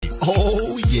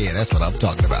Oh, yeah, that's what I'm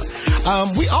talking about.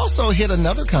 We also hit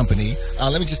another company.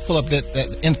 Let me just pull up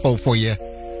that info for you.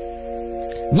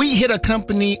 We hit a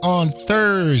company on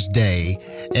Thursday,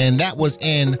 and that was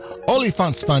in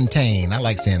Olifantsfontein. I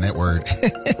like saying that word.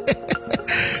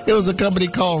 It was a company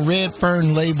called Red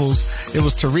Fern Labels. It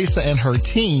was Teresa and her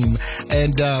team.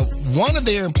 And one of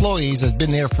their employees has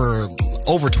been there for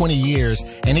over 20 years,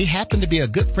 and he happened to be a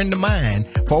good friend of mine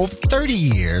for over 30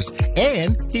 years.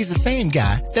 And he's the same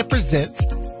guy that presents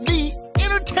the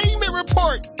Entertainment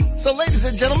Report. So, ladies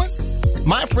and gentlemen,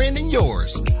 my friend and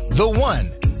yours, the one,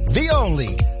 the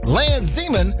only, Lance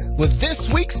Zeman with this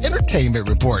week's Entertainment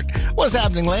Report. What's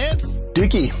happening, Lance?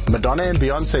 Dookie, Madonna and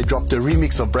Beyonce dropped a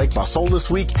remix of Break My Soul this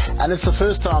week, and it's the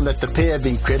first time that the pair have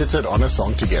been credited on a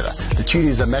song together. The tune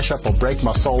is a mashup of Break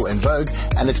My Soul and Vogue,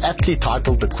 and it's aptly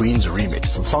titled The Queen's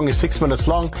Remix. The song is 6 minutes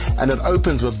long, and it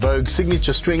opens with Vogue's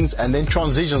signature strings and then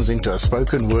transitions into a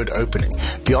spoken word opening.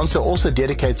 Beyonce also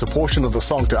dedicates a portion of the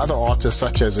song to other artists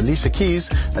such as Alicia Keys,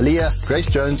 Aaliyah, Grace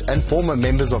Jones, and former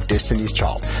members of Destiny's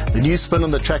Child. The new spin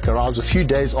on the track arrives a few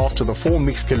days after the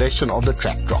 4-mix collection of the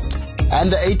track dropped. And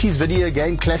the 80s video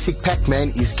game classic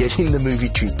Pac-Man is getting the movie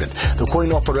treatment. The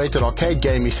coin-operated arcade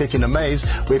game is set in a maze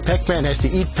where Pac-Man has to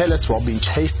eat pellets while being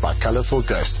chased by colorful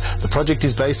ghosts. The project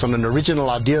is based on an original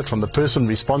idea from the person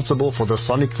responsible for the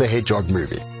Sonic the Hedgehog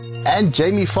movie. And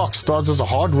Jamie Foxx stars as a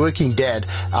hard-working dad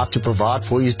out to provide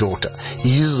for his daughter. He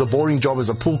uses a boring job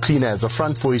as a pool cleaner as a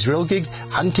front for his real gig,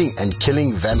 hunting and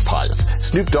killing vampires.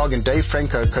 Snoop Dogg and Dave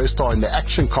Franco co-star in the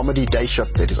action comedy Day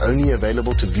Shift that is only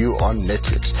available to view on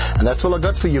Netflix. And that's all I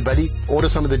got for you, buddy. Order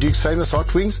some of the Duke's famous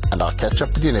hot wings, and I'll catch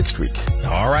up with you next week.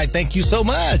 All right, thank you so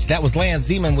much. That was Lance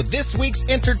Zeman with this week's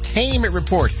Entertainment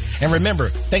Report. And remember,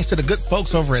 thanks to the good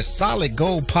folks over at Solid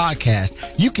Gold Podcast,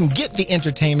 you can get the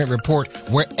Entertainment Report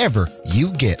wherever you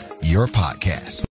get your podcast.